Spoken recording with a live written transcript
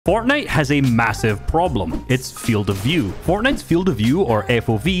Fortnite has a massive problem. Its field of view. Fortnite's field of view, or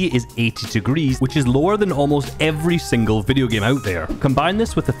FOV, is 80 degrees, which is lower than almost every single video game out there. Combine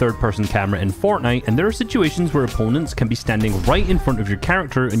this with the third-person camera in Fortnite, and there are situations where opponents can be standing right in front of your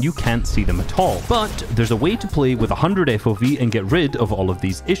character and you can't see them at all. But there's a way to play with 100 FOV and get rid of all of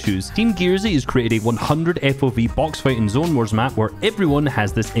these issues. Team Geerzy has created a 100 FOV box fight and zone wars map where everyone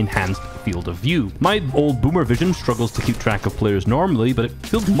has this enhanced field of view. My old boomer vision struggles to keep track of players normally, but it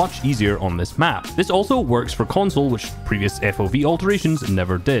feels much easier on this map. This also works for console, which previous FOV alterations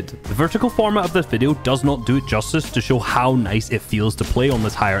never did. The vertical format of this video does not do it justice to show how nice it feels to play on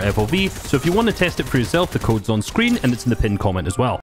this higher FOV, so if you want to test it for yourself, the code's on screen and it's in the pinned comment as well.